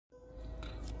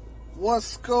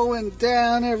What's going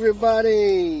down,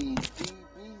 everybody? D-Beezy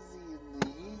in the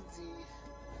Easy.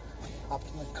 Hop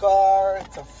in the car.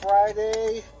 It's a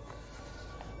Friday.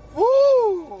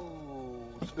 Woo!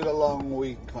 It's been a long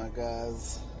week, my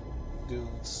guys,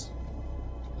 dudes,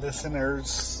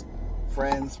 listeners,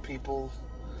 friends, people.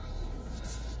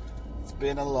 It's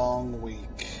been a long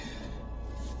week.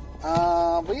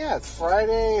 But yeah, it's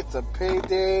Friday. It's a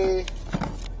payday.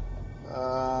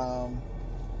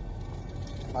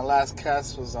 My last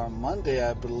cast was on Monday,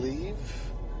 I believe.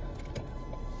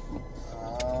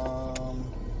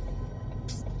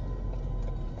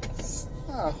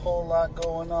 Not a whole lot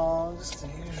going on, just the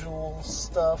usual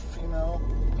stuff, you know.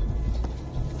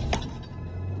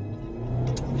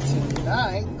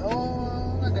 Tonight,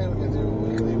 I'm not going to do a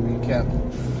weekly recap.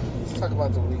 Let's talk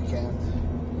about the weekend.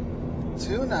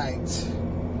 Tonight,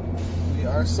 we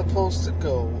are supposed to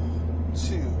go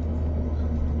to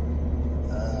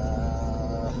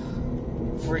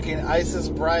freaking Isis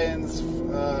Bryan's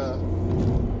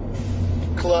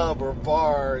club or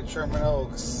bar in Sherman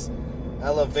Oaks,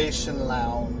 Elevation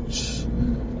Lounge.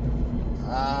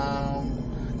 I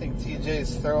think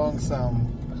TJ's throwing some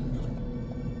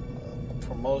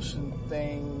promotion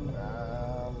thing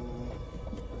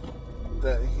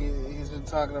that he's been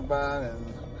talking about,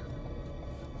 and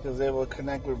he was able to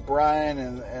connect with Brian,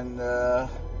 and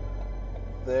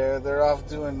they're off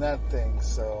doing that thing.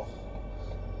 So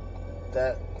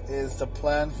that is the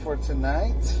plan for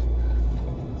tonight,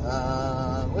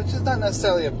 which is not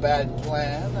necessarily a bad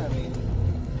plan. I mean,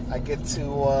 I get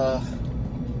to,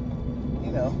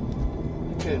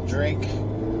 get a drink.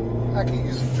 I can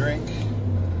use a drink.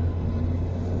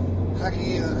 I can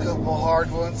use a couple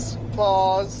hard ones.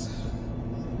 Pause.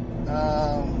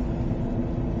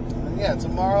 And yeah,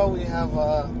 tomorrow we have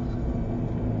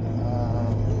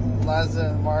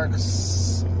Liza and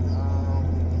Mark's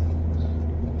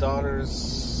daughter's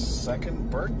second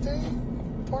birthday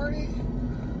party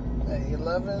at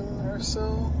 11 or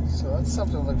so. So that's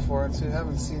something to look forward to.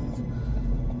 Haven't seen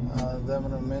them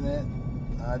in a minute.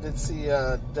 I did see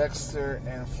Dexter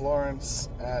and Florence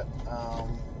at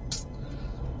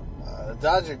the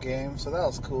Dodger game, so that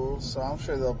was cool. So I'm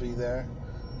sure they'll be there.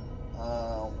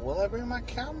 Will I bring my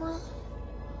camera?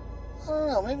 I don't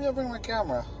know. Maybe I'll bring my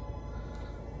camera.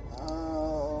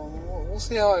 We'll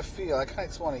see how I feel. I kind of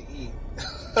just want to eat.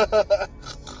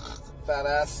 Fat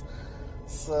ass.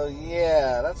 So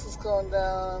yeah, that's what's going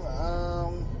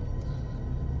down.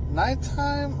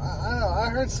 Nighttime, I don't know. I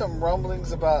heard some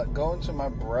rumblings about going to my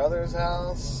brother's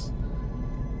house,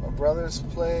 my brother's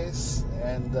place,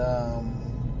 and I don't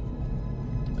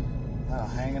know,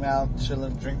 hanging out,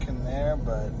 chilling, drinking there.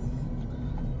 But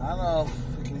I don't know if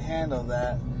we can handle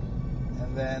that.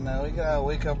 And then we gotta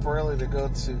wake up early to go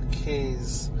to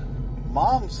Kay's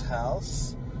mom's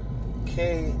house.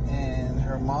 Kay and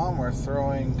her mom are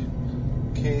throwing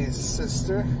Kay's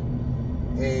sister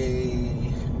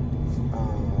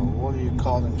what do you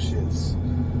call them shits?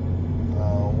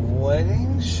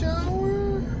 Wedding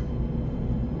shower?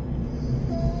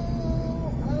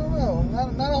 I don't know.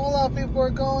 Not a whole lot of people are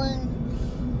going.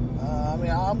 I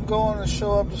mean, I'm going to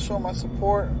show up to show my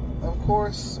support, of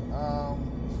course.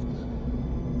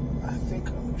 I think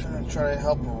I'm try to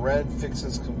help Red fix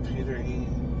his computer.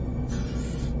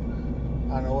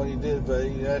 I don't know what he did, but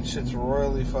that shit's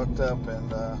royally fucked up,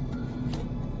 and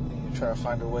you try to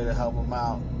find a way to help him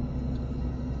out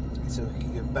so he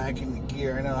can get back into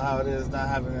gear. I know how it is not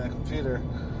having a computer.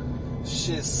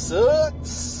 Shit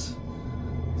sucks.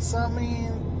 So, I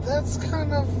mean, that's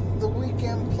kind of the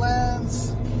weekend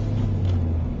plans.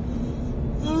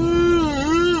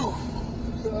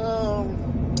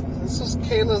 This was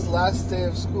Kayla's last day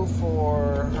of school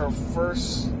for her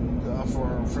first,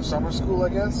 for summer school, I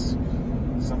guess.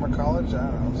 Summer college, I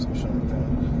don't know, some shit like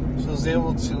that. She was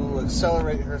able to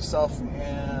accelerate herself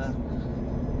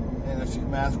in a few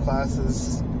math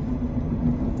classes. I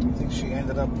think she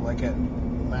ended up like at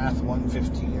math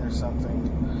 115 or something,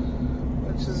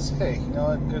 which is, hey, you know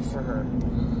what, good for her.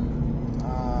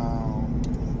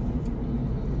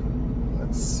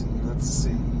 Let's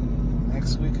see.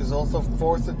 Next week is also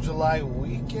 4th of July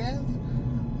weekend.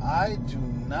 I do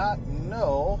not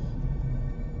know.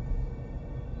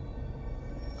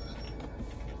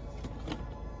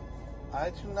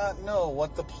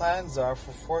 What the plans are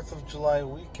for 4th of July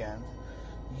weekend.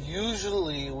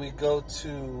 Usually we go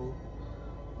to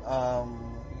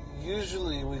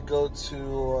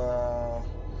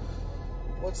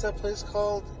what's that place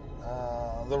called?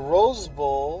 The Rose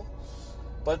Bowl.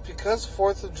 But because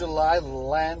 4th of July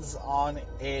lands on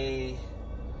a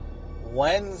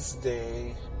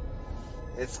Wednesday,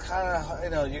 it's kind of,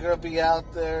 you're going to be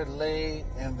out there late,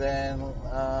 and then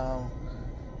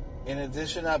in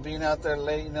addition to not being out there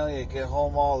late, you get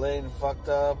home all late and fucked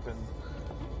up, and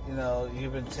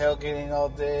you've been tailgating all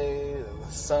day,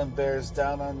 the sun bears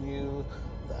down on you,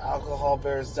 the alcohol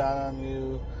bears down on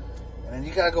you, and then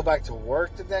you gotta go back to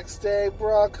work the next day,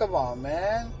 bro. Come on,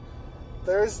 man.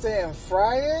 Thursday and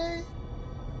Friday?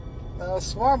 Now, a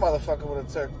smart motherfucker would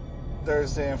have took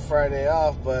Thursday and Friday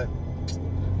off, but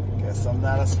guess I'm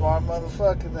not a smart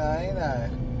motherfucker now, ain't I?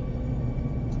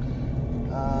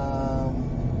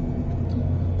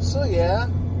 So yeah,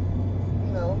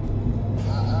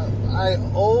 I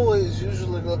always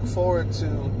usually look forward to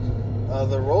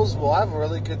the Rose Bowl. I have a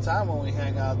really good time when we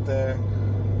hang out there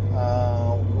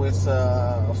with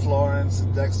Florence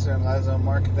and Dexter and Liza and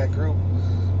Mark and that group.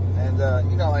 And,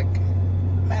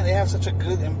 man, they have such a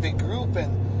good and big group,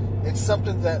 and it's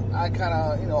something that I kind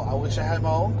of, I wish I had my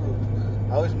own group.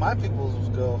 I wish my people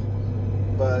would go.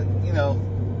 But,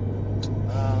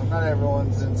 not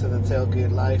everyone's into the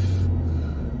tailgate life.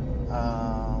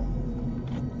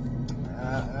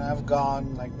 And I've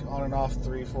gone on and off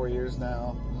 3-4 years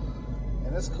now,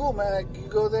 and it's cool, man. You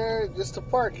go there just to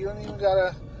park. You don't even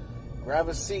gotta grab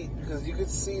a seat because you can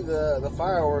see the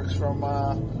fireworks from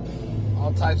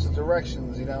all types of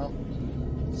directions,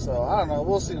 So I don't know.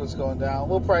 We'll see what's going down.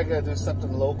 We'll probably gotta do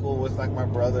something local with my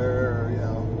brother or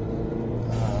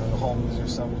the homies or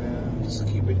something. Just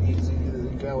keep it easy.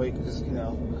 That way you can just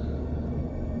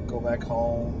go back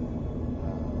home.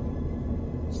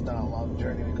 It's not a long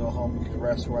journey to go home. You can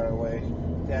rest right away.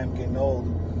 Damn, getting old.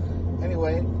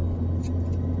 Anyway,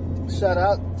 shout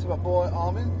out to my boy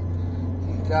Almond.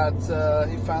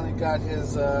 He finally got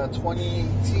his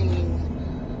 2018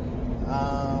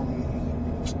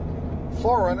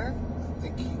 4Runner. I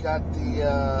think he got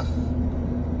the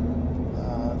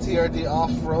TRD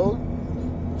off-road.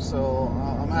 So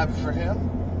I'm happy for him.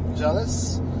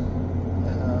 Jealous.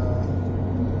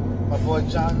 My boy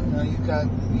John, he got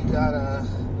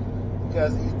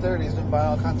his E30. He's been buying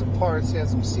all kinds of parts. He had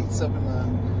some seats up in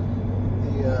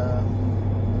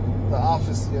the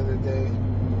office the other day.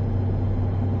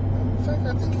 In fact,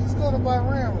 I think he's going to buy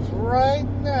Rams right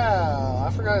now. I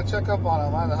forgot to check up on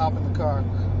him. I had to hop in the car.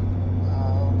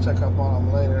 I'll check up on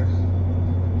him later.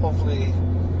 Hopefully,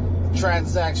 the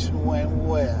transaction went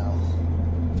well.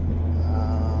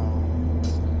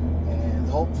 And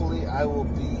hopefully, I will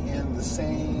be in the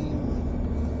same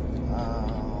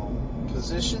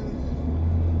position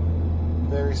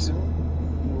very soon.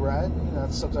 Right?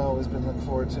 That's something I've always been looking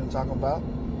forward to and talking about.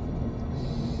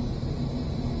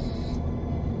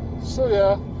 So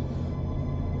yeah,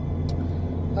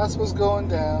 that's what's going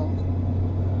down.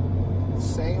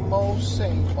 Same old,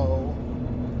 same old.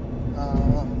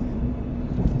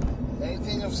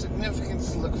 Anything of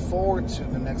significance to look forward to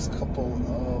the next couple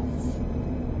of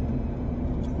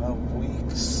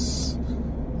weeks?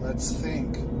 Let's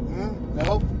think.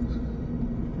 Nope.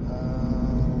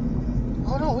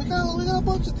 Oh no, we got a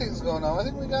bunch of things going on. I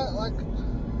think we got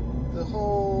the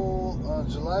whole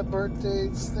July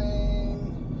birthdays thing.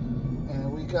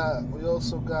 We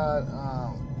also got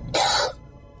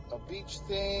a beach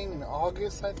thing in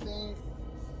August, I think.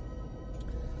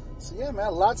 So yeah,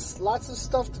 man, lots of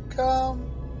stuff to come.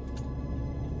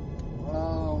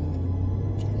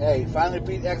 Hey, finally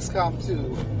beat XCOM 2.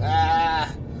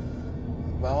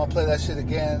 But I'm gonna play that shit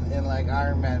again in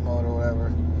Iron Man mode or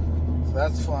whatever. So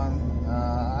that's fun.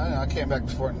 I came back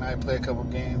to Fortnite, played a couple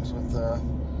games with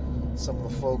some of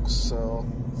the folks, so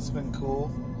it's been cool.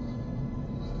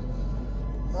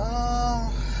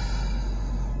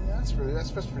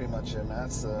 That's pretty much it, man.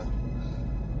 That's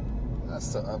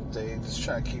the update. Just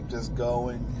trying to keep this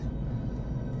going.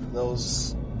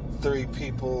 Those 3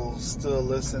 people still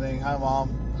listening. Hi, Mom.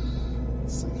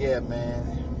 So yeah, man.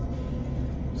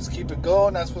 Just keep it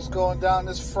going. That's what's going down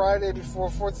this Friday before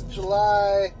 4th of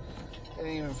July. And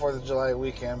even 4th of July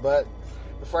weekend. But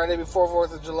the Friday before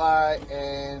 4th of July.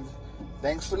 And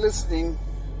thanks for listening.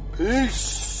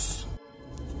 Peace.